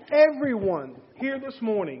Everyone here this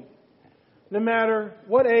morning, no matter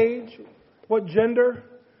what age, what gender,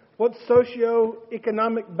 what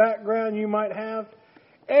socioeconomic background you might have,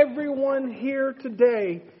 everyone here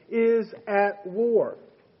today is at war.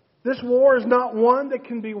 This war is not one that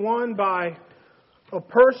can be won by a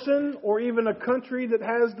person or even a country that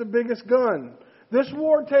has the biggest gun. This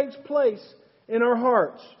war takes place in our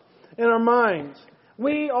hearts, in our minds.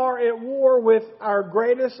 We are at war with our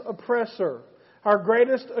greatest oppressor, our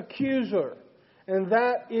greatest accuser, and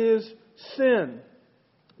that is sin.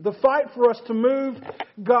 The fight for us to move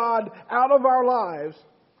God out of our lives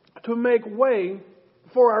to make way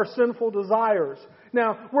for our sinful desires.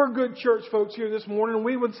 Now, we're good church folks here this morning, and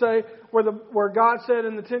we would say where God said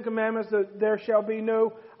in the Ten Commandments that there shall be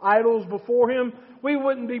no idols before Him, we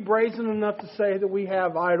wouldn't be brazen enough to say that we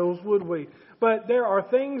have idols, would we? But there are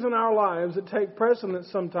things in our lives that take precedence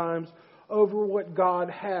sometimes over what God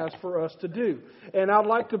has for us to do. And I'd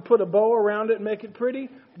like to put a bow around it and make it pretty,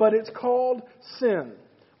 but it's called sin.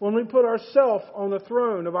 When we put ourselves on the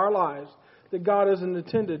throne of our lives that God hasn't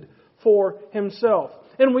intended for Himself.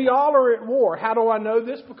 And we all are at war. How do I know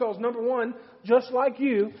this? Because number one, just like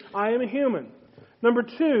you, I am a human. Number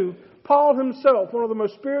two, Paul himself, one of the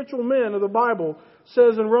most spiritual men of the Bible,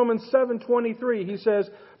 says in Romans 7:23, he says,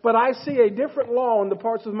 "But I see a different law in the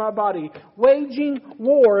parts of my body, waging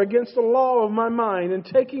war against the law of my mind and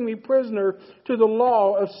taking me prisoner to the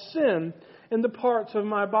law of sin in the parts of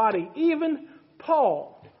my body." Even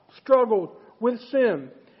Paul struggled with sin.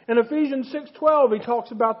 In Ephesians 6:12, he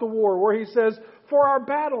talks about the war where he says, "For our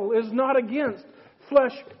battle is not against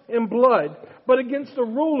flesh and blood, but against the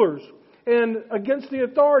rulers and against the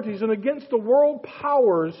authorities and against the world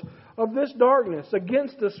powers of this darkness,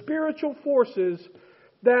 against the spiritual forces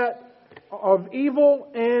that of evil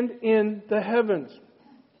and in the heavens."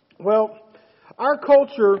 Well, our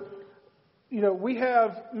culture, we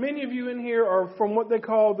have, many of you in here are from what they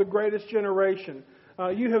call the greatest generation.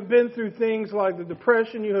 You have been through things like the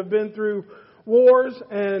Depression, you have been through wars,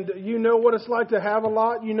 and you know what it's like to have a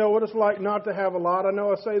lot, you know what it's like not to have a lot. I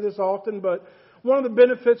know I say this often, but one of the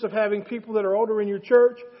benefits of having people that are older in your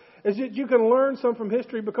church is that you can learn some from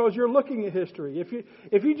history because you're looking at history.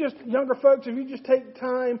 If you just, younger folks, if you just take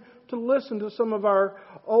time to listen to some of our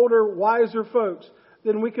older, wiser folks,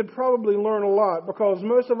 then we could probably learn a lot, because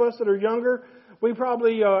most of us that are younger, we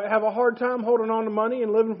probably have a hard time holding on to money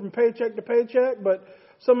and living from paycheck to paycheck, but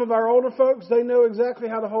some of our older folks, they know exactly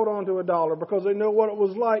how to hold on to a dollar because they know what it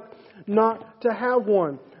was like not to have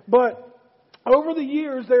one. But over the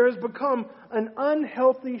years, there has become an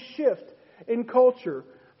unhealthy shift in culture.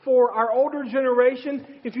 For our older generation,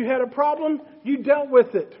 if you had a problem, you dealt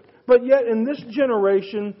with it. But yet in this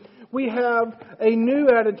generation, we have a new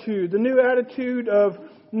attitude. The new attitude of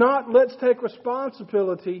not let's take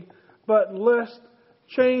responsibility, but let's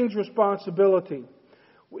change responsibility.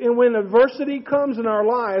 And when adversity comes in our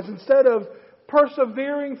lives, instead of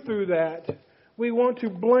persevering through that, we want to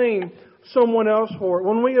blame someone else for it.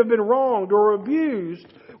 When we have been wronged or abused,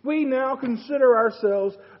 we now consider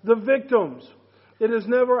ourselves the victims. It is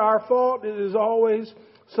never our fault. It is always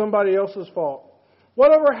somebody else's fault.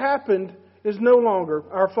 Whatever happened is no longer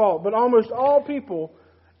our fault. But almost all people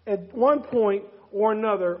at one point or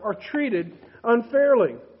another are treated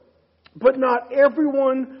unfairly. But not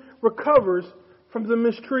everyone recovers from the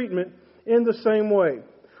mistreatment in the same way.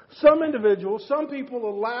 Some individuals, some people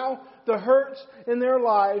allow the hurts in their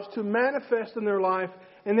lives to manifest in their life,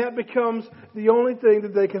 and that becomes the only thing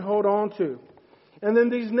that they can hold on to. And then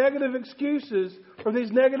these negative excuses or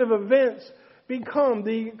these negative events become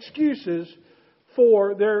the excuses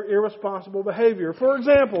for their irresponsible behavior. For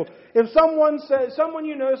example, if someone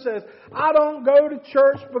says, "I don't go to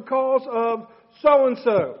church because of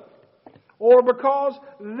so-and-so," or because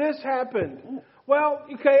this happened. Well,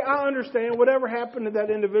 okay, I understand. Whatever happened to that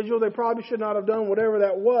individual, they probably should not have done whatever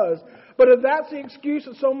that was. But if that's the excuse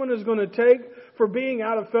that someone is going to take for being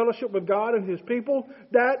out of fellowship with God and His people,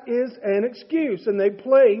 that is an excuse. And they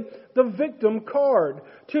play the victim card.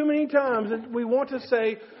 Too many times we want to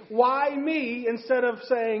say, "Why me?" instead of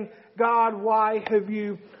saying, "God, why have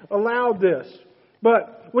you allowed this?"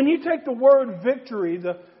 But when you take the word victory,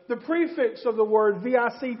 the prefix of the word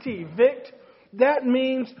V-I-C-T, vict, that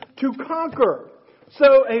means to conquer.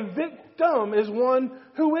 So a victim is one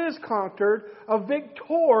who is conquered. A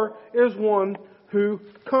victor is one who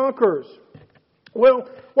conquers. Well,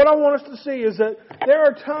 what I want us to see is that there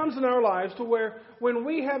are times in our lives to where when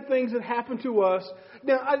we have things that happen to us.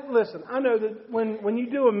 Now, I know that when you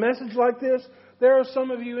do a message like this, there are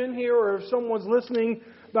some of you in here, or if someone's listening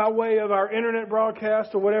by way of our internet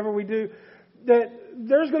broadcast or whatever we do, that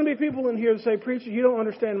there's going to be people in here that say, "Preacher, you don't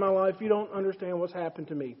understand my life. You don't understand what's happened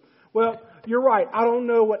to me." Well, you're right. I don't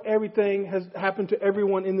know what everything has happened to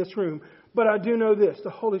everyone in this room. But I do know this. The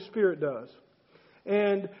Holy Spirit does.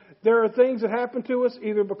 And there are things that happen to us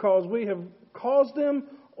either because we have caused them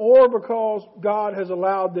or because God has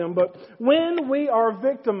allowed them. But when we are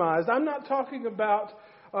victimized, I'm not talking about,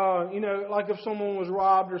 like if someone was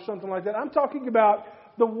robbed or something like that. I'm talking about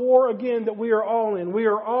the war, again, that we are all in. We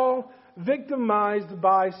are all victimized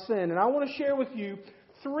by sin. And I want to share with you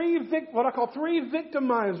what I call three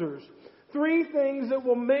victimizers. Three things that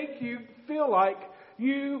will make you feel like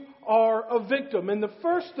you are a victim. And the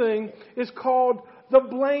first thing is called the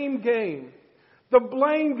blame game. The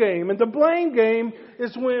blame game. And the blame game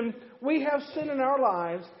is when we have sin in our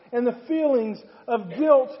lives and the feelings of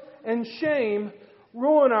guilt and shame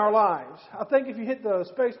ruin our lives. I think if you hit the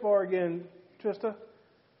space bar again, Trista.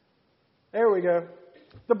 There we go.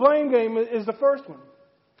 The blame game is the first one.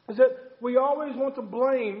 Is that we always want to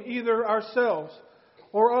blame either ourselves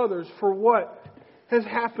or others for what has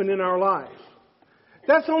happened in our lives.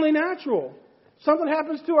 That's only natural. Something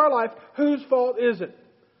happens to our life. Whose fault is it?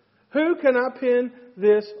 Who can I pin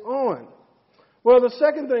this on? Well, the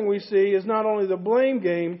second thing we see is not only the blame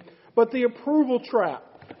game, but the approval trap.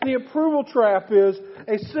 The approval trap is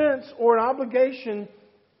a sense or an obligation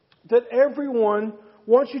that everyone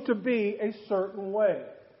wants you to be a certain way.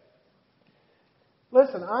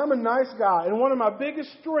 Listen, I'm a nice guy, and one of my biggest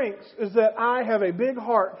strengths is that I have a big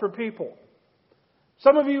heart for people.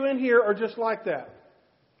 Some of you in here are just like that.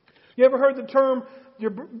 You ever heard the term,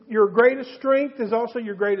 your greatest strength is also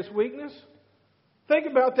your greatest weakness? Think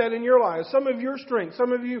about that in your lives. Some of your strengths,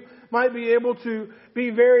 some of you might be able to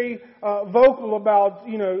be very vocal about,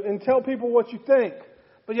 and tell people what you think.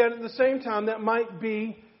 But yet at the same time, that might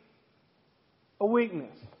be a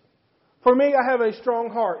weakness. For me, I have a strong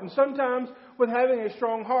heart. And sometimes with having a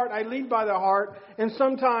strong heart, I lead by the heart. And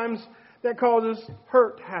sometimes that causes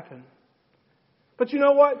hurt to happen. But you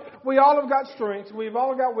know what? We all have got strengths. We've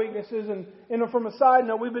all got weaknesses. And from a side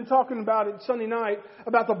note, we've been talking about it Sunday night,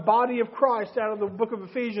 about the body of Christ out of the book of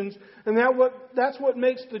Ephesians. And that's what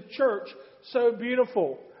makes the church so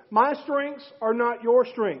beautiful. My strengths are not your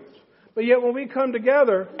strengths. But yet when we come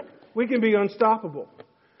together, we can be unstoppable.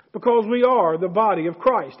 Because we are the body of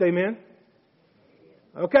Christ. Amen?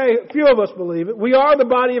 Okay, a few of us believe it. We are the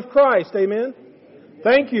body of Christ. Amen?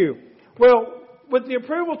 Thank you. Well, with the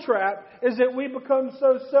approval trap is that we become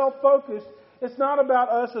so self-focused. It's not about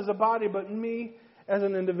us as a body, but me as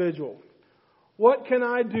an individual. What can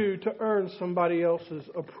I do to earn somebody else's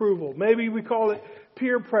approval? Maybe we call it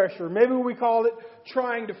peer pressure. Maybe we call it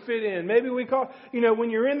trying to fit in. Maybe we call, when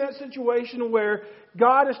you're in that situation where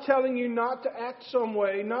God is telling you not to act some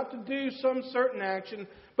way, not to do some certain action,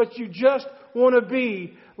 but you just want to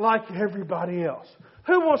be like everybody else.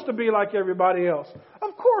 Who wants to be like everybody else?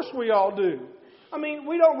 Of course we all do.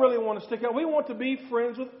 We don't really want to stick out. We want to be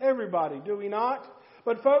friends with everybody, do we not?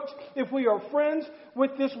 But folks, if we are friends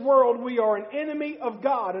with this world, we are an enemy of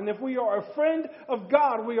God. And if we are a friend of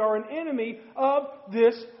God, we are an enemy of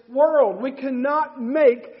this world. We cannot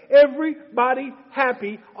make everybody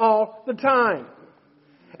happy all the time.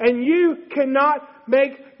 And you cannot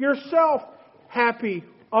make yourself happy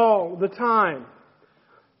all the time.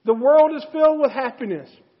 The world is filled with happiness.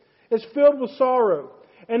 It's filled with sorrow.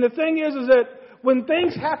 And the thing is that when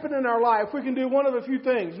things happen in our life, we can do one of a few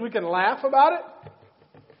things. We can laugh about it.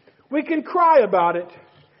 We can cry about it.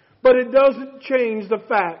 But it doesn't change the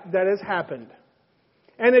fact that it's happened.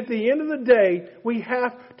 And at the end of the day, we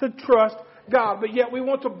have to trust God. But yet we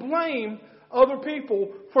want to blame other people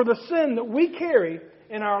for the sin that we carry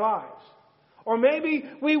in our lives. Or maybe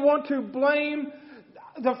we want to blame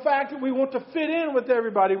the fact that we want to fit in with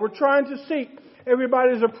everybody. We're trying to seek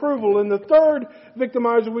everybody's approval. And the third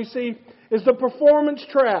victimizer we see is the performance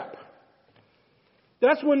trap.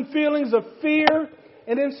 That's when feelings of fear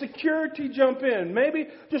and insecurity jump in. Maybe,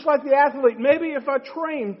 just like the athlete, maybe if I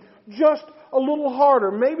train just a little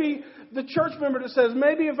harder, maybe the church member that says,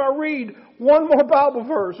 maybe if I read one more Bible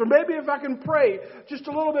verse, or maybe if I can pray just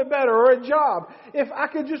a little bit better, or a job, if I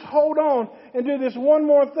could just hold on and do this one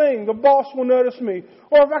more thing, the boss will notice me.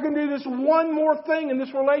 Or if I can do this one more thing in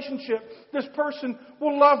this relationship, this person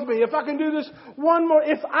will love me. If I can do this one more,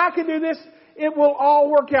 if I can do this, it will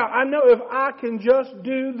all work out. I know if I can just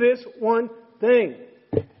do this one thing.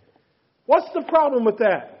 What's the problem with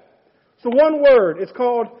that? It's the one word. It's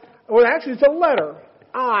called, it's a letter.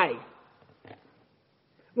 I.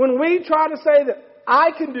 When we try to say that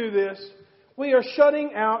I can do this, we are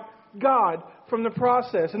shutting out God from the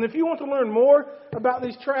process. And if you want to learn more about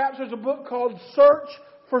these traps, there's a book called Search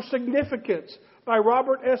for Significance by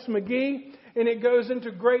Robert S. McGee, and it goes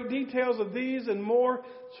into great details of these and more.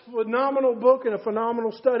 It's a phenomenal book and a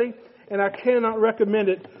phenomenal study, and I cannot recommend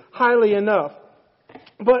it highly enough.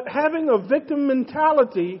 But having a victim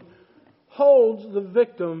mentality holds the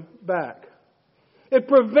victim back. It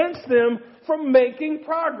prevents them from making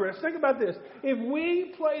progress. Think about this. If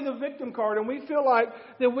we play the victim card and we feel like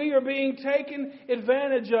that we are being taken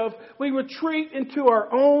advantage of, we retreat into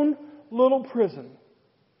our own little prison.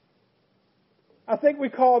 I think we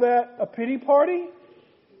call that a pity party.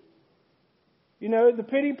 You know, the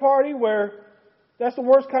pity party where that's the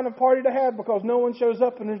worst kind of party to have because no one shows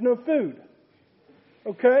up and there's no food.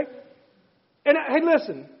 Okay? And hey,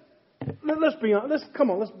 listen. Let's be honest.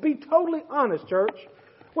 Let's be totally honest, church.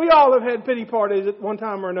 We all have had pity parties at one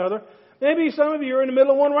time or another. Maybe some of you are in the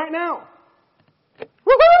middle of one right now.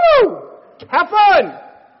 Woohoo! Have fun!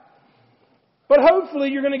 But hopefully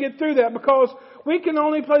you're going to get through that, because we can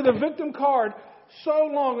only play the victim card so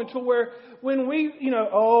long until when we,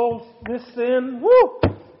 this sin,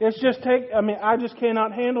 I just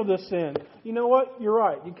cannot handle this sin. You know what? You're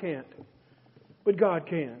right. You can't. But God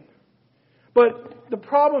can. But the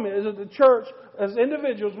problem is that the church, as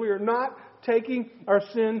individuals, we are not taking our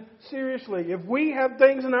sin seriously. If we have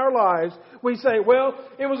things in our lives, we say, well,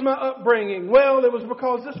 it was my upbringing. Well, it was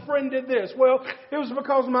because this friend did this. Well, it was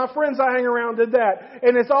because my friends I hang around did that.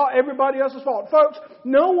 And it's all everybody else's fault. Folks,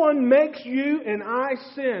 no one makes you and I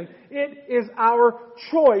sin. It is our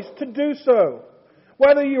choice to do so.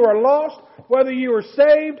 Whether you are lost, whether you are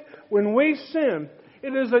saved, when we sin,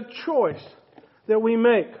 it is a choice that we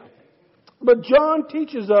make. But John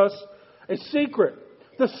teaches us a secret.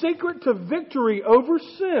 The secret to victory over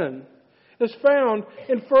sin is found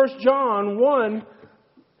in 1 John 1,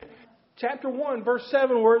 chapter 1, verse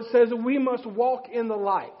 7, where it says that we must walk in the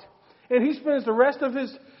light. And he spends the rest of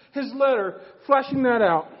his letter fleshing that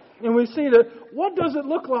out. And we see that what does it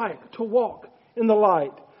look like to walk in the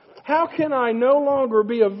light? How can I no longer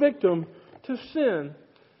be a victim to sin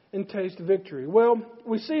and taste victory? Well,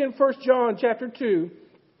 we see in 1 John chapter 2,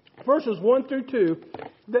 verses 1 through 2,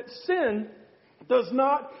 that sin does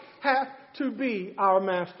not have to be our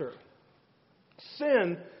master.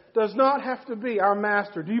 Sin does not have to be our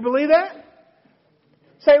master. Do you believe that?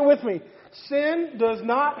 Say it with me. Sin does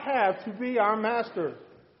not have to be our master.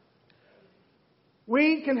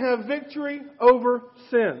 We can have victory over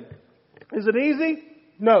sin. Is it easy?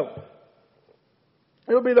 No.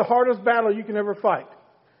 It'll be the hardest battle you can ever fight.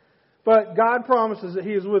 But God promises that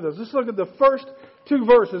He is with us. Let's look at the first two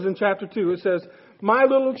verses in chapter 2. It says, my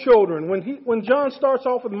little children. When John starts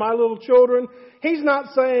off with my little children, he's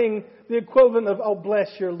not saying the equivalent of, oh, bless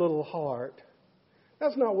your little heart.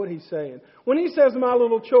 That's not what he's saying. When he says my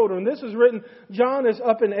little children, this is written, John is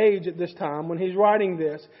up in age at this time when he's writing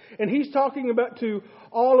this. And he's talking about to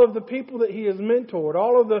all of the people that he has mentored,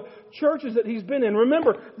 all of the churches that he's been in.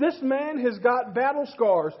 Remember, this man has got battle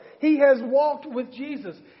scars. He has walked with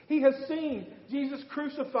Jesus. He has seen Jesus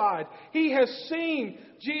crucified. He has seen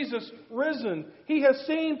Jesus risen. He has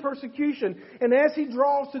seen persecution. And as he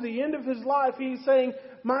draws to the end of his life, he's saying,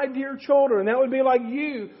 my dear children. That would be like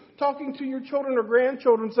you talking to your children or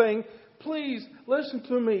grandchildren saying, please listen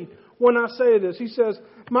to me when I say this. He says,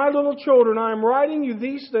 my little children, I am writing you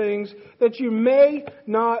these things that you may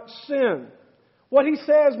not sin. What he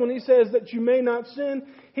says when he says that you may not sin,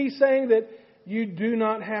 he's saying that you do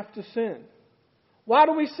not have to sin. Why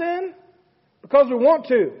do we sin? Because we want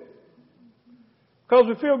to. Because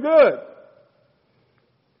we feel good.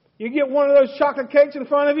 You get one of those chocolate cakes in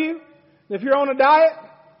front of you, and if you're on a diet,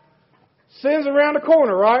 sin's around the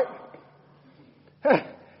corner, right?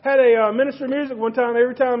 Had a minister of music one time.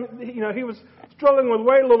 Every time, he was struggling with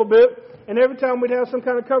weight a little bit, and every time we'd have some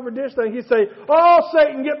kind of covered dish thing, he'd say, oh,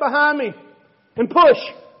 Satan, get behind me, and push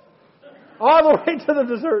all the way to the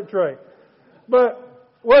dessert tray. But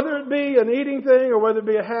whether it be an eating thing, or whether it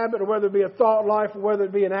be a habit, or whether it be a thought life, or whether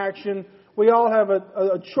it be an action, we all have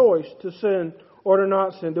a choice to sin or to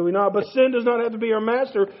not sin, do we not? But sin does not have to be our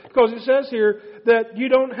master, because it says here that you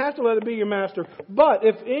don't have to let it be your master. But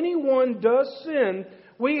if anyone does sin,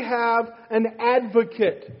 we have an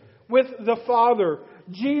advocate with the Father,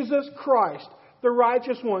 Jesus Christ, the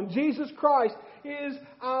righteous one. Jesus Christ is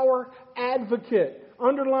our advocate.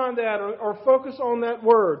 Underline that or focus on that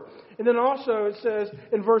word. And then also it says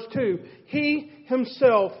in verse 2, He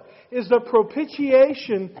Himself is the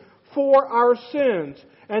propitiation for our sins.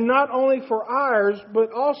 And not only for ours,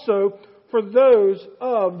 but also for those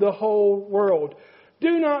of the whole world.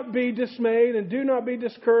 Do not be dismayed and do not be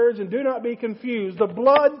discouraged and do not be confused. The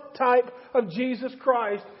blood type of Jesus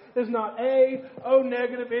Christ is not O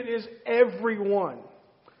negative. It is everyone.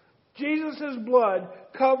 Jesus' blood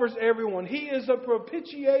covers everyone. He is a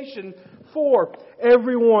propitiation for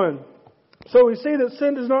everyone. So we see that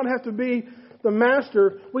sin does not have to be the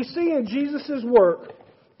master. We see in Jesus' work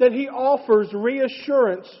that He offers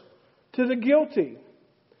reassurance to the guilty.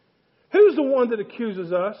 Who's the one that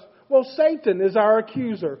accuses us? Well, Satan is our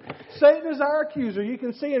accuser. Satan is our accuser. You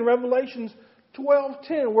can see in Revelations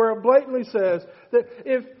 12:10 where it blatantly says that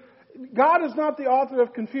if God is not the author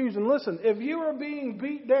of confusion. Listen, if you are being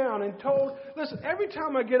beat down and told, listen, every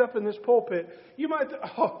time I get up in this pulpit, you might think,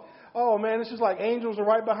 oh man, it's just like angels are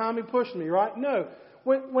right behind me pushing me, right? No.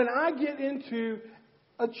 When I get into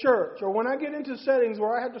a church or when I get into settings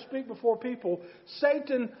where I have to speak before people,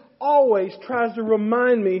 Satan always tries to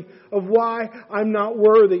remind me of why I'm not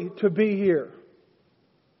worthy to be here.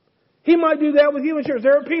 He might do that with you in church.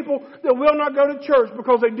 There are people that will not go to church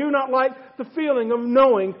because they do not like the feeling of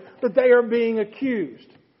knowing that they are being accused.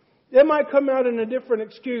 It might come out in a different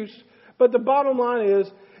excuse, but the bottom line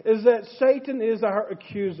is that Satan is our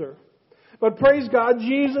accuser. But praise God,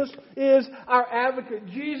 Jesus is our advocate.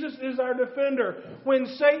 Jesus is our defender. When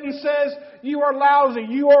Satan says, you are lousy,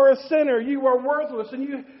 you are a sinner, you are worthless,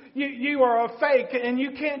 and you are a fake, and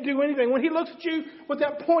you can't do anything. When he looks at you with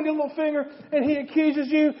that pointed little finger and he accuses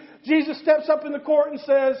you, Jesus steps up in the court and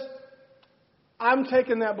says, I'm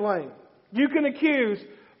taking that blame. You can accuse,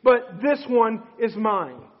 but this one is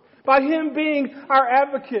mine. By Him being our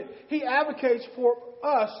advocate, He advocates for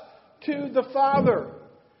us to the Father.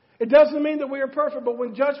 It doesn't mean that we are perfect, but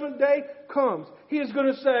when Judgment Day comes, He is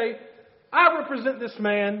going to say, I represent this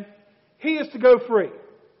man. He is to go free.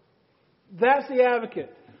 That's the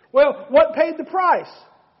advocate. Well, what paid the price?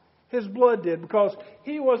 His blood did, because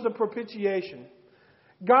He was the propitiation.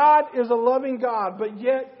 God is a loving God, but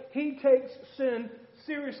yet He takes sin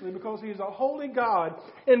seriously because He is a holy God.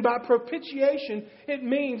 And by propitiation, it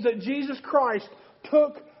means that Jesus Christ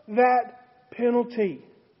took that penalty.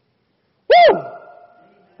 Woo!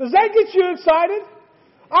 Does that get you excited?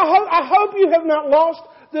 I hope you have not lost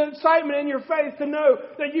the excitement in your faith to know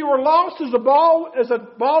that you were lost as a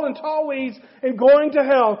ball in tall weeds and going to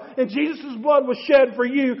hell, and Jesus' blood was shed for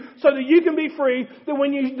you so that you can be free, that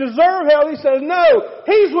when you deserve hell, He says, no,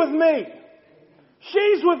 He's with me.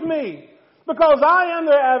 She's with me. Because I am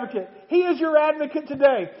their advocate. He is your advocate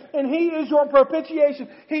today. And He is your propitiation.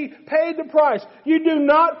 He paid the price. You do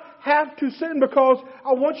not have to sin, because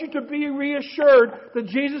I want you to be reassured that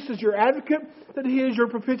Jesus is your advocate, that He is your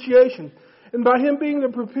propitiation. And by Him being the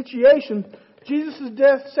propitiation, Jesus'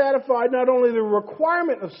 death satisfied not only the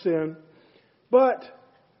requirement of sin, but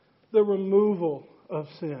the removal of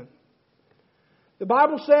sin. The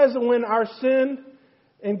Bible says that when our sin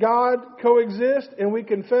and God coexist and we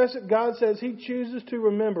confess it, God says He chooses to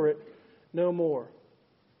remember it no more.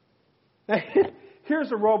 Now, here's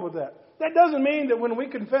the rub with that. That doesn't mean that when we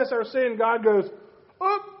confess our sin, God goes,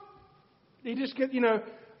 oh, He just gets, a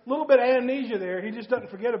little bit of amnesia there. He just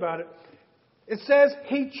doesn't forget about it. It says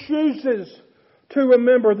He chooses to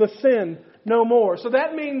remember the sin no more. So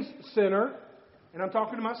that means, sinner, and I'm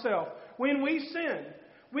talking to myself, when we sin,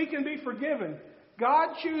 we can be forgiven. God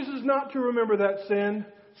chooses not to remember that sin,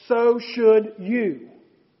 so should you.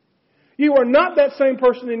 You are not that same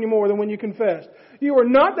person anymore than when you confessed. You are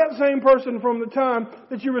not that same person from the time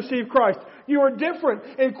that you received Christ. You are different,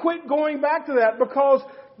 and quit going back to that, because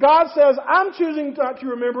God says, I'm choosing not to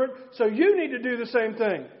remember it, so you need to do the same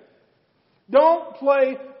thing. Don't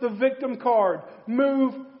play the victim card.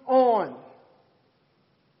 Move on.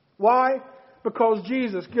 Why? Because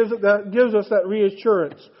Jesus gives us that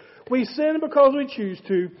reassurance. We sin because we choose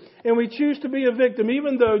to, and we choose to be a victim,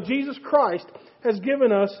 even though Jesus Christ has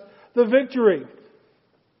given us the victory.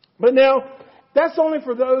 But now, that's only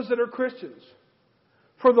for those that are Christians.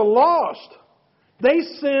 For the lost, they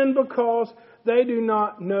sin because they do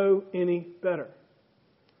not know any better.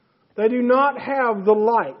 They do not have the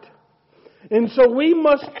light. And so we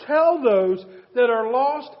must tell those that are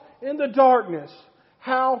lost in the darkness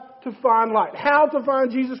how to find light, how to find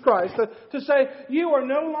Jesus Christ. To say, you are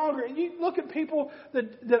no longer... You look at people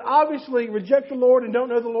that obviously reject the Lord and don't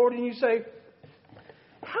know the Lord, and you say,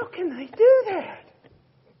 how can they do that?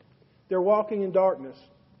 They're walking in darkness,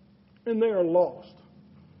 and they are lost.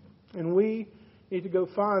 And we need to go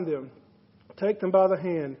find them, take them by the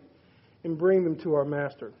hand, and bring them to our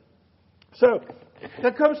Master. So,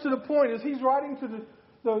 that comes to the point as he's writing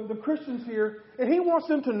to the Christians here, and he wants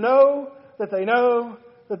them to know that they know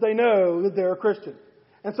that they know that they're a Christian.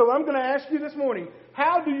 And so I'm going to ask you this morning,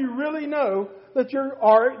 how do you really know that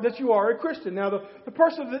you are a Christian? Now, the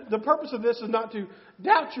purpose of this is not to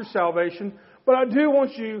doubt your salvation, But I do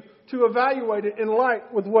want you to evaluate it in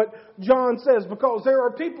light with what John says, because there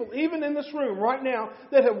are people, even in this room right now,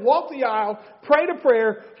 that have walked the aisle, prayed a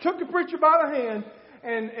prayer, took the preacher by the hand,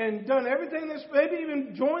 and done everything that's, maybe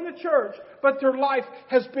even joined the church, but their life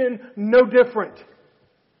has been no different.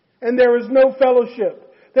 And there is no fellowship.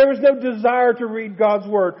 There is no desire to read God's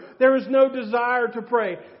Word. There is no desire to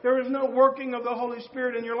pray. There is no working of the Holy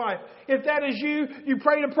Spirit in your life. If that is you, you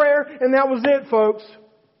prayed a prayer and that was it, folks.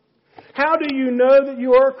 How do you know that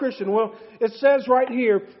you are a Christian? Well, it says right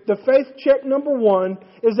here, the faith check number 1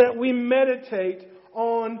 is that we meditate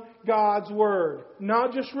on God's Word.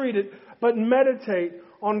 Not just read it, but meditate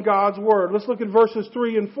on God's Word. Let's look at verses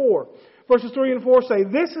 3 and 4. Verses 3 and 4 say,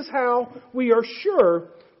 "This is how we are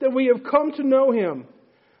sure that we have come to know Him,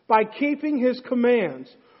 by keeping His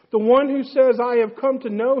commands. The one who says, 'I have come to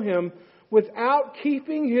know Him,' without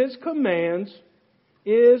keeping His commands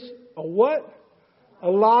is a what? A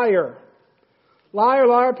liar. Liar,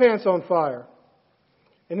 liar, pants on fire."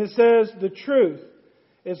 And it says, the truth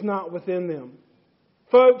is not within them.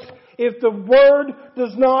 Folks, if the Word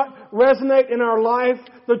does not resonate in our life,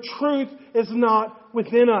 the truth is not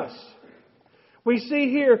within us. We see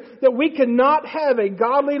here that we cannot have a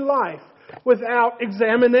godly life without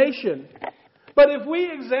examination. But if we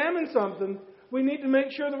examine something, we need to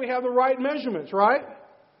make sure that we have the right measurements, right?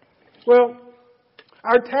 Well,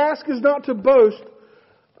 our task is not to boast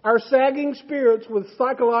our sagging spirits with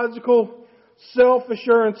psychological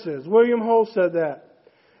self-assurances. William Hull said that.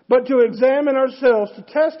 But to examine ourselves, to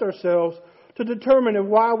test ourselves, to determine if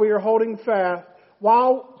we are holding fast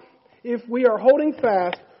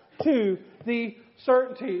to the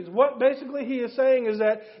certainties. What basically he is saying is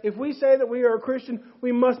that if we say that we are a Christian,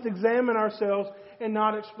 we must examine ourselves and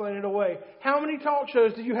not explain it away. How many talk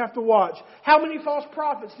shows do you have to watch? How many false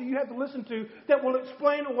prophets do you have to listen to that will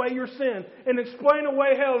explain away your sin and explain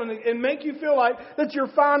away hell and make you feel like that you're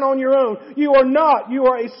fine on your own? You are not. You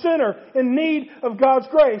are a sinner in need of God's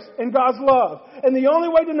grace and God's love. And the only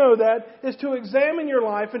way to know that is to examine your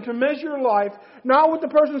life and to measure your life, not with the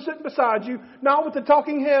person sitting beside you, not with the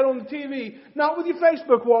talking head on the TV, not with your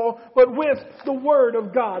Facebook wall, but with the Word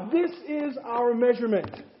of God. This is our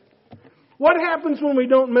measurement. What happens when we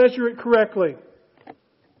don't measure it correctly?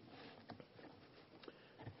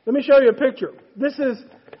 Let me show you a picture. This is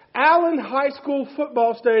Allen High School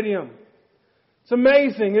football stadium. It's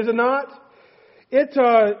amazing, is it not?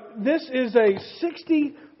 This is a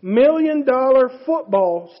 $60 million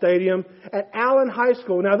football stadium at Allen High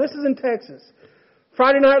School. Now, this is in Texas.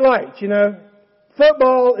 Friday Night Lights, you know.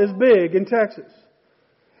 Football is big in Texas.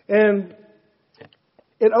 And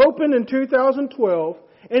it opened in 2012.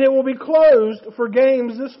 And it will be closed for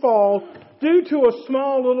games this fall due to a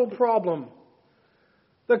small little problem.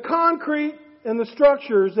 The concrete and the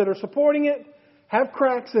structures that are supporting it have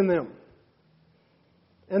cracks in them.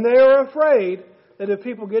 And they are afraid that if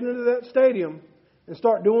people get into that stadium and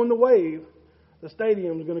start doing the wave, the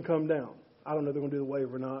stadium is going to come down. I don't know if they're going to do the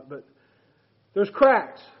wave or not, but there's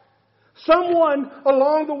cracks. Someone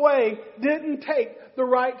along the way didn't take the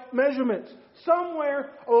right measurements.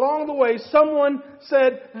 Somewhere along the way, someone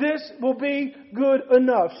said, this will be good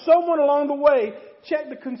enough. Someone along the way checked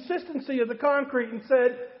the consistency of the concrete and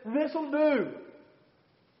said, this will do.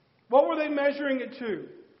 What were they measuring it to?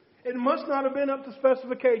 It must not have been up to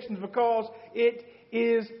specifications because it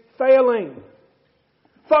is failing.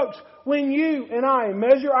 Folks, when you and I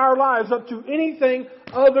measure our lives up to anything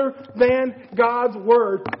other than God's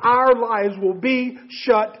Word, our lives will be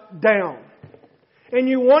shut down. And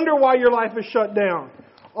you wonder why your life is shut down.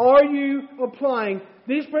 Are you applying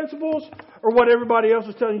these principles or what everybody else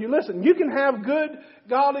is telling you? Listen, you can have good,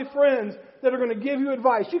 godly friends that are going to give you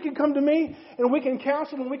advice. You can come to me and we can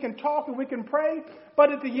counsel and we can talk and we can pray.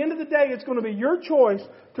 But at the end of the day, it's going to be your choice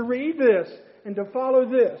to read this and to follow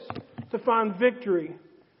this to find victory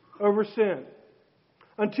over sin.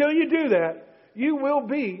 Until you do that, you will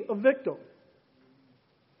be a victim.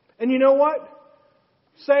 And you know what?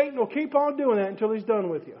 Satan will keep on doing that until he's done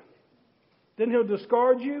with you. Then he'll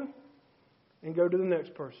discard you and go to the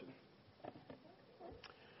next person.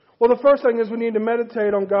 Well, the first thing is we need to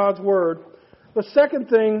meditate on God's Word. The second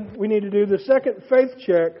thing we need to do, the second faith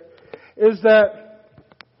check, is that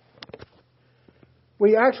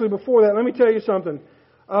before that, let me tell you something.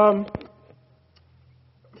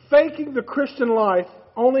 Faking the Christian life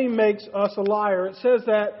only makes us a liar. It says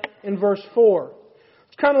that in verse 4.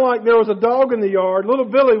 It's kind of like there was a dog in the yard. Little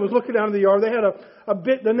Billy was looking down in the yard. They had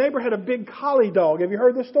the neighbor had a big collie dog. Have you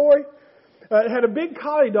heard this story? It had a big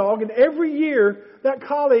collie dog, and every year that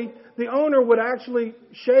collie, the owner would actually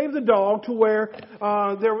shave the dog to where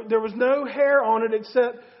there was no hair on it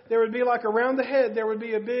except there would be like around the head there would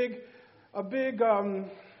be a big a big,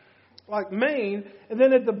 like mane, and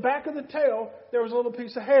then at the back of the tail, there was a little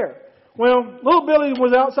piece of hair. Well, little Billy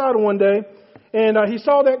was outside one day, and he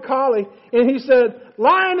saw that collie, and he said,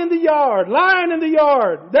 "Lion in the yard, lion in the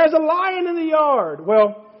yard. There's a lion in the yard."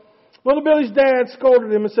 Well, little Billy's dad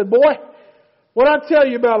scolded him and said, "Boy, what I tell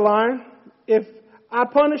you about lying, if I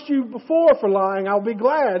punished you before for lying, I'll be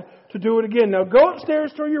glad to do it again. Now go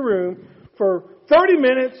upstairs to your room for 30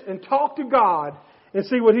 minutes and talk to God and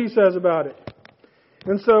see what He says about it."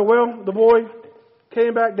 And so, well, the boy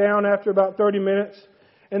came back down after about 30 minutes,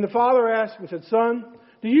 and the father asked him, said, "Son,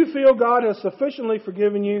 do you feel God has sufficiently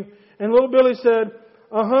forgiven you?" And little Billy said,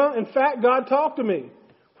 "Uh-huh. In fact, God talked to me."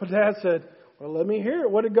 Well, Dad said, "Well, let me hear it.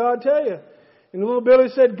 What did God tell you?" And little Billy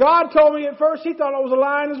said, "God told me at first he thought I was a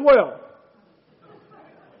lion as well."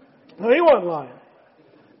 Well, he wasn't lying.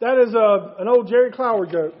 That is an old Jerry Clower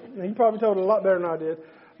joke. He probably told it a lot better than I did.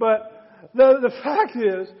 But the fact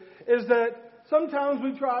is that sometimes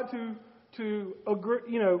we try to agree,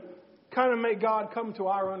 kind of make God come to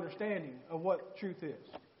our understanding of what truth is.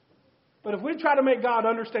 But if we try to make God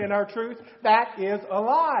understand our truth, that is a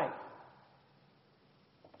lie.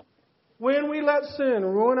 When we let sin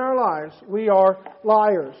ruin our lives, we are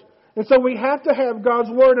liars. And so we have to have God's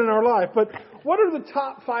Word in our life. But what are the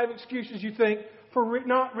top 5 excuses you think for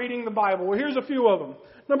not reading the Bible? Well, here's a few of them.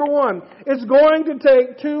 Number 1, it's going to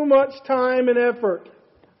take too much time and effort.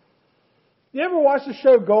 You ever watch the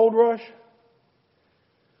show Gold Rush?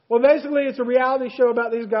 Well, basically, it's a reality show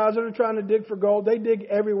about these guys that are trying to dig for gold. They dig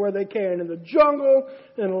everywhere they can, in the jungle,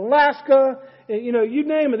 in Alaska, you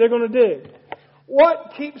name it, they're going to dig.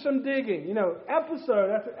 What keeps them digging? Episode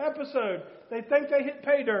after episode, they think they hit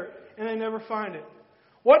pay dirt, and they never find it.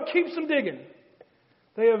 What keeps them digging?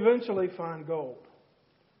 They eventually find gold.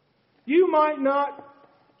 You might not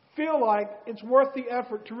feel like it's worth the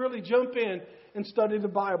effort to really jump in and study the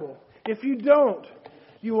Bible. If you don't,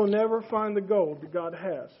 you will never find the gold that God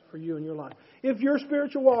has for you in your life. If your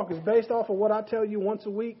spiritual walk is based off of what I tell you once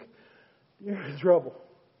a week, you're in trouble.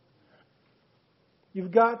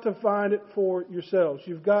 You've got to find it for yourselves.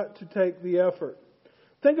 You've got to take the effort.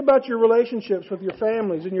 Think about your relationships with your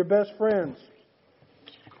families and your best friends.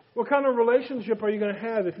 What kind of relationship are you going to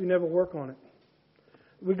have if you never work on it?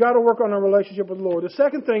 We've got to work on our relationship with the Lord. The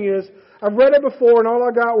second thing is, I've read it before and all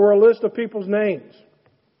I got were a list of people's names.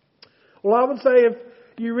 Well, I would say if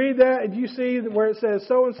you read that and you see where it says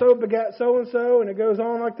so-and-so begat so-and-so and it goes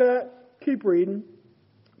on like that, keep reading.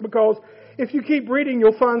 Because if you keep reading,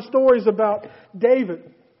 you'll find stories about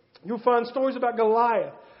David. You'll find stories about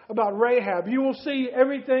Goliath, about Rahab. You will see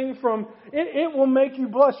everything from, it will make you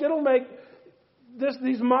blush. It'll make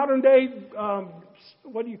these modern day,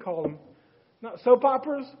 what do you call them? Not soap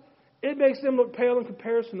operas. It makes them look pale in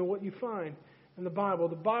comparison to what you find in the Bible.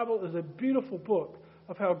 The Bible is a beautiful book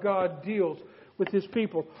of how God deals with His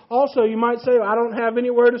people. Also, you might say, I don't have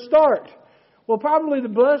anywhere to start. Well, probably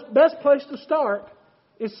the best place to start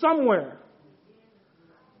is somewhere.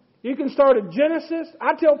 You can start at Genesis.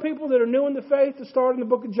 I tell people that are new in the faith to start in the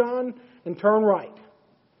book of John and turn right.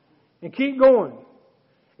 And keep going.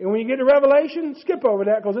 And when you get to Revelation, skip over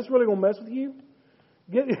that because it's really going to mess with you.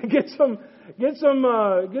 Get some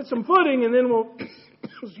footing, and then we'll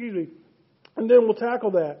and then we'll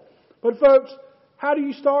tackle that. But folks, how do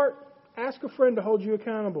you start? Ask a friend to hold you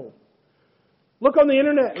accountable. Look on the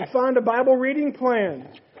internet and find a Bible reading plan.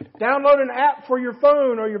 Download an app for your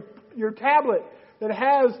phone or your tablet that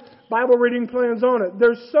has Bible reading plans on it.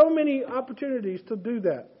 There's so many opportunities to do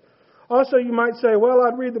that. Also, you might say, well,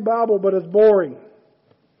 I'd read the Bible, but it's boring.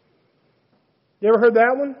 You ever heard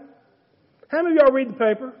that one? How many of y'all read the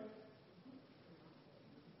paper?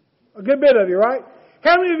 A good bit of you, right?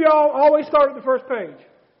 How many of y'all always start at the first page?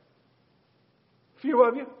 A few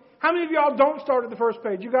of you. How many of y'all don't start at the first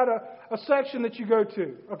page? You got a section that you go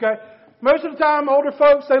to, okay? Most of the time, older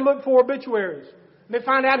folks, they look for obituaries. They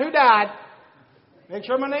find out who died. Make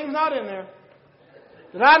sure my name's not in there.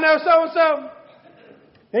 Did I know so-and-so?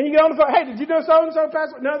 Then you get on the phone. Hey, did you know so-and-so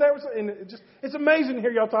passed away? No, there was. And it's amazing to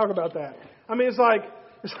hear y'all talk about that. I mean, it's like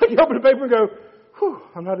you open the paper and go, whew,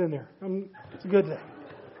 I'm not in there. It's a good day.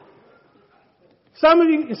 Some of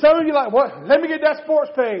you like, what? Let me get that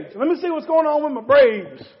sports page. Let me see what's going on with my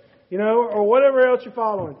Braves, or whatever else you're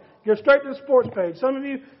following. Go straight to the sports page. Some of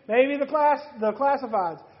you, maybe the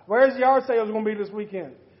classifieds. Where's the yard sales going to be this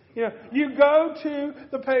weekend? You go to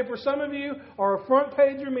the paper. Some of you are a front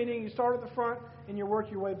pager, meaning you start at the front and you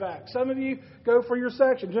work your way back. Some of you go for your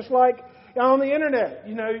section, just like on the internet.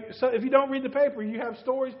 So if you don't read the paper, you have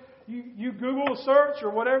stories. You Google a search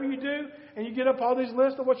or whatever you do, and you get up all these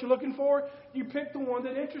lists of what you're looking for. You pick the one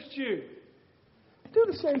that interests you. Do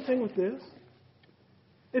the same thing with this.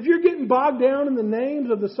 If you're getting bogged down in the names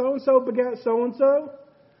of the so-and-so begat so-and-so,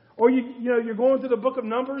 or you're going through the book of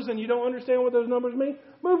Numbers and you don't understand what those numbers mean,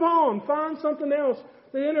 move on. Find something else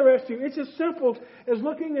that interests you. It's as simple as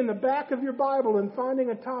looking in the back of your Bible and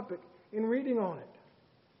finding a topic and reading on it.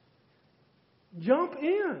 Jump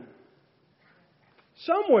in.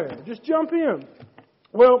 Somewhere. Just jump in.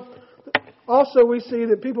 Well, also we see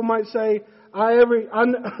that people might say, I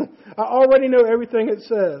already know everything it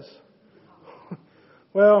says.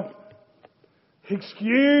 Well,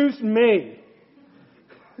 excuse me.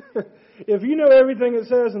 If you know everything it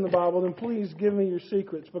says in the Bible, then please give me your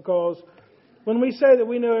secrets, because when we say that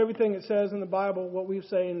we know everything it says in the Bible, what we're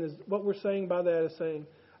saying by that is saying,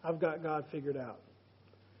 I've got God figured out.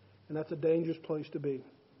 And that's a dangerous place to be.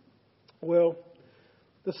 Well,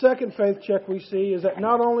 the second faith check we see is that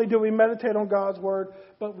not only do we meditate on God's Word,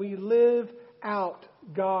 but we live out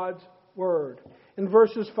God's Word. In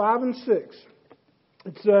verses 5 and 6,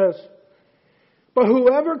 it says, but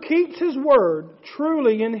whoever keeps His Word,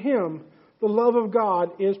 truly in Him the love of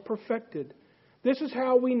God is perfected. This is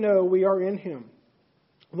how we know we are in Him.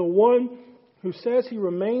 The one who says he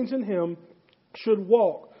remains in Him should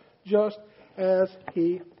walk just as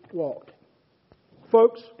He walked.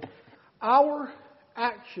 Folks, our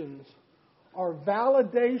actions are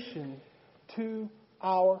validation to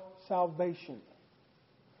our salvation.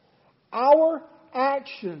 Our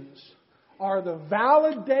actions are the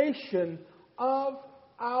validation of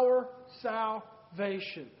our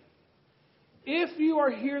salvation. If you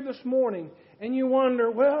are here this morning and you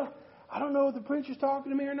wonder, well, I don't know if the preacher's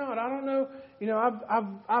talking to me or not. I don't know.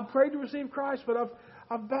 I've prayed to receive Christ, but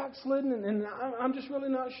I've backslidden and I'm just really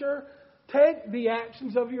not sure. Take the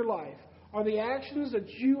actions of your life. Are the actions that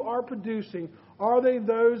you are producing, are they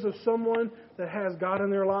those of someone that has God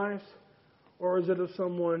in their lives? Or is it of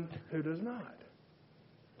someone who does not?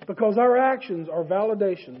 Because our actions are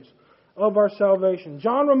validations of our salvation.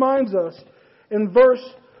 John reminds us in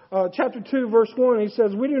chapter 2, verse 1, he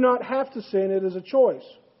says, we do not have to sin, it is a choice.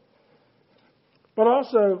 But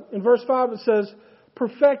also, in verse 5, it says,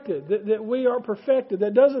 perfected, that we are perfected.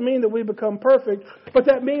 That doesn't mean that we become perfect, but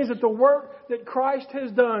that means that the work that Christ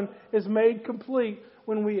has done is made complete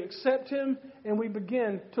when we accept Him and we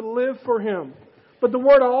begin to live for Him. But the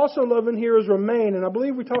word I also love in here is remain, and I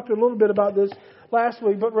believe we talked a little bit about this last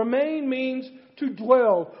week, but remain means to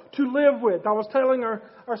dwell, to live with. I was telling our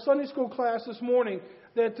Sunday school class this morning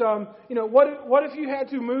that, what if you had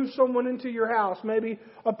to move someone into your house, maybe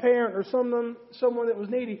a parent or someone that was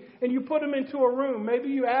needy, and you put them into a room. Maybe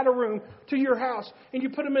you add a room to your house, and you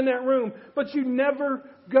put them in that room, but you never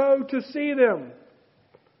go to see them.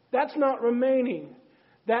 That's not remaining.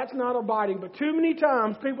 That's not abiding. But too many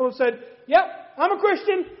times people have said, yep, I'm a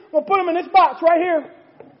Christian. We'll put them in this box right here.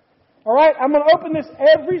 All right, I'm going to open this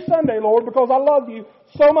every Sunday, Lord, because I love you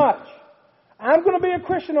so much. I'm going to be a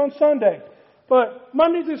Christian on Sunday. But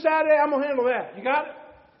Monday through Saturday, I'm going to handle that. You got it?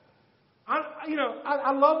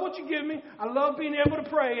 I love what you give me. I love being able to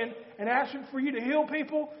pray and ask for you to heal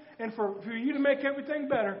people and for you to make everything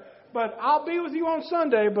better. But I'll be with you on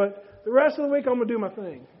Sunday, but the rest of the week I'm going to do my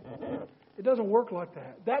thing. It doesn't work like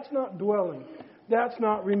that. That's not dwelling. That's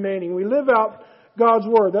not remaining. We live out God's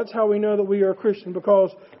Word. That's how we know that we are a Christian,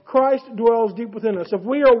 because Christ dwells deep within us. If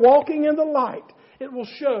we are walking in the light, it will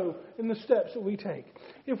show in the steps that we take.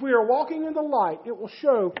 If we are walking in the light, it will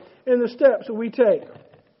show in the steps that we take.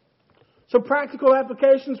 So practical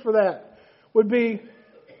applications for that would be,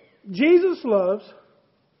 Jesus loves,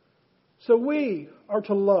 so we are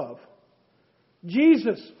to love.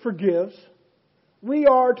 Jesus forgives, we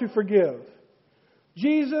are to forgive.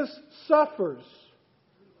 Jesus suffers,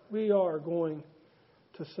 we are going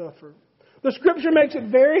to suffer. The Scripture makes it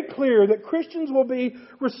very clear that Christians will be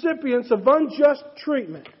recipients of unjust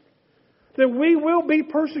treatment, that we will be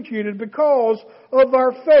persecuted because of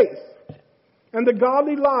our faith and the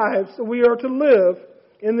godly lives that we are to live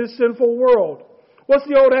in this sinful world. What's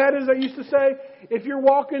the old adage that used to say? If you're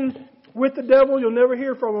walking with the devil, you'll never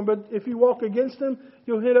hear from him, but if you walk against him,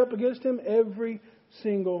 you'll hit up against him every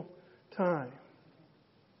single time.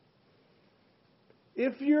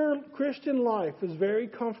 If your Christian life is very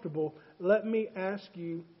comfortable, let me ask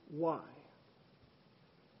you why.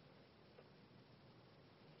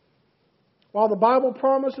 While the Bible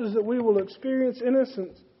promises that we will experience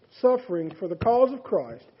innocent suffering for the cause of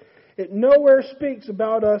Christ, it nowhere speaks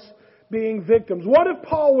about us being victims. What if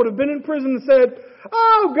Paul would have been in prison and said,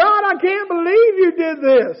 "Oh God, I can't believe you did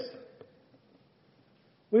this"?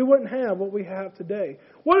 We wouldn't have what we have today.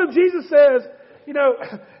 What if Jesus says,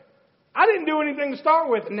 I didn't do anything to start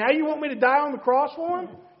with, and now you want me to die on the cross for him?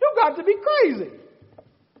 You've got to be crazy.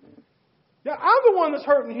 Yeah, I'm the one that's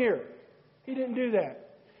hurting here. He didn't do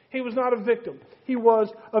that. He was not a victim. He was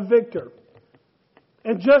a victor.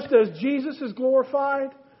 And just as Jesus is glorified,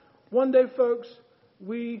 one day, folks,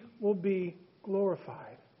 we will be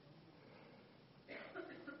glorified.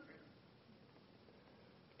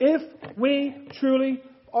 If we truly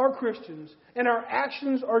are Christians and our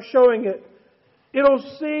actions are showing it,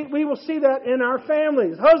 we will see that in our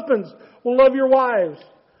families. Husbands will love your wives.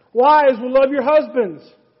 Wives will love your husbands.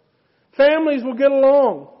 Families will get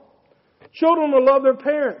along. Children will love their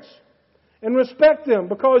parents and respect them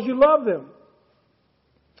because you love them.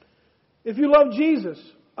 If you love Jesus,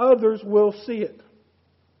 others will see it.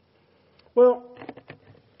 Well,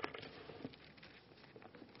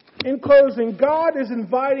 in closing, God is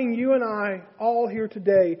inviting you and I all here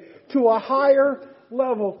today to a higher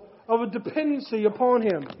level of a dependency upon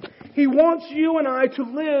Him. He wants you and I to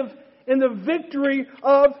live in the victory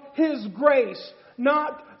of His grace,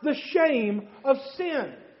 not the shame of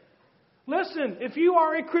sin. Listen, if you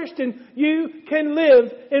are a Christian, you can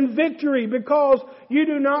live in victory because you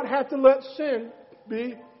do not have to let sin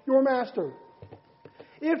be your master.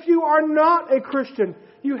 If you are not a Christian,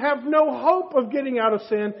 you have no hope of getting out of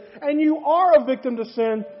sin, and you are a victim to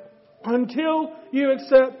sin until you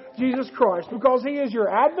accept Jesus Christ, because He is your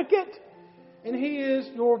advocate and He is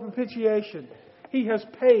your propitiation. He has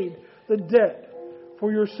paid the debt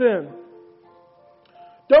for your sin.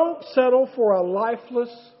 Don't settle for a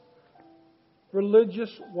lifeless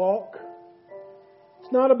religious walk.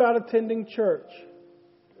 It's not about attending church.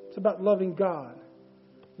 It's about loving God,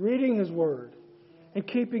 reading His Word, and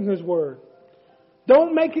keeping His Word.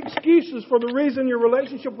 Don't make excuses for the reason your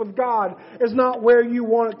relationship with God is not where you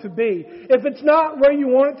want it to be. If it's not where you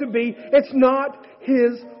want it to be, it's not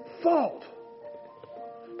His fault.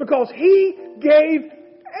 Because He gave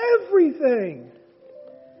everything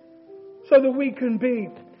so that we can be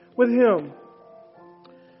with Him.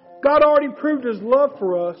 God already proved His love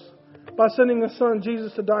for us by sending His Son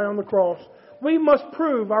Jesus to die on the cross. We must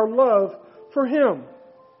prove our love for Him.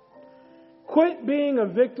 Quit being a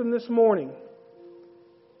victim this morning.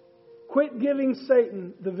 Quit giving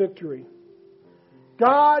Satan the victory.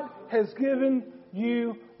 God has given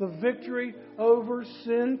you the victory over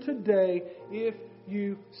sin today if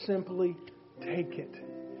you simply take it.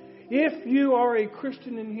 If you are a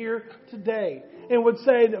Christian in here today and would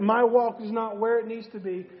say that my walk is not where it needs to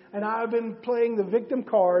be and I've been playing the victim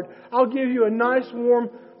card, I'll give you a nice warm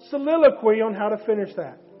soliloquy on how to finish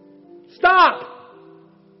that. Stop!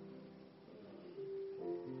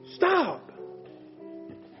 Stop!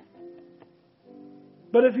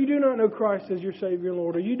 But if you do not know Christ as your Savior and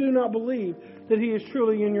Lord, or you do not believe that He is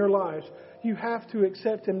truly in your lives, you have to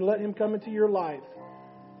accept Him, let Him come into your life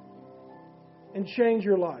and change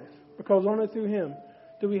your life. Because only through Him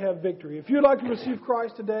do we have victory. If you'd like to receive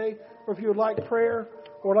Christ today, or if you would like prayer,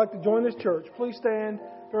 or would like to join this church, please stand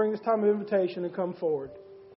during this time of invitation and come forward.